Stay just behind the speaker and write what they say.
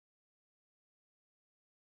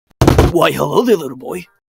Why, hello there, little boy.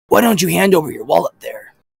 Why don't you hand over your wallet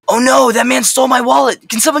there? Oh no, that man stole my wallet.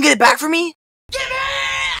 Can someone get it back for me? Give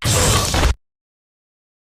it!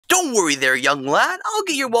 Don't worry there, young lad. I'll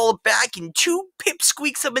get your wallet back in 2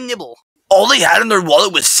 pipsqueaks of a nibble. All they had in their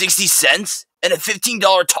wallet was 60 cents and a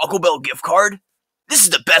 $15 Taco Bell gift card? This is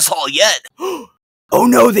the best haul yet. Oh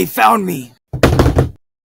no, they found me.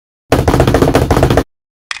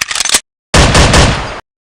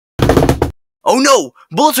 Oh no,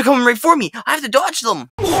 bullets are coming right for me. I have to dodge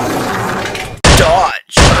them.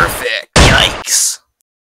 Dodge. Perfect. Yikes.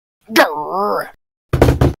 Grrr.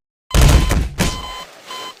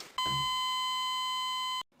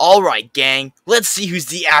 Alright, gang. Let's see who's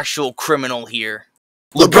the actual criminal here.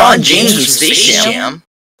 LeBron James from Space Jam?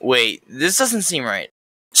 Wait, this doesn't seem right.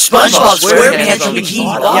 SpongeBob SquarePants from Bikini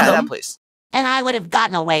Bottom? Yeah, that place. And I would have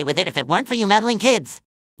gotten away with it if it weren't for you meddling kids.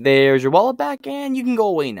 There's your wallet back, and you can go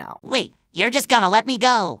away now. Wait, you're just gonna let me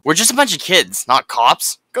go? We're just a bunch of kids, not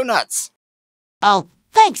cops. Go nuts. Oh,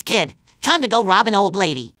 thanks, kid. Time to go rob an old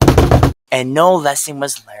lady. And no lesson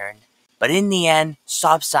was learned. But in the end,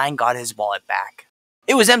 Stop Sign got his wallet back.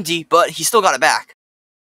 It was empty, but he still got it back.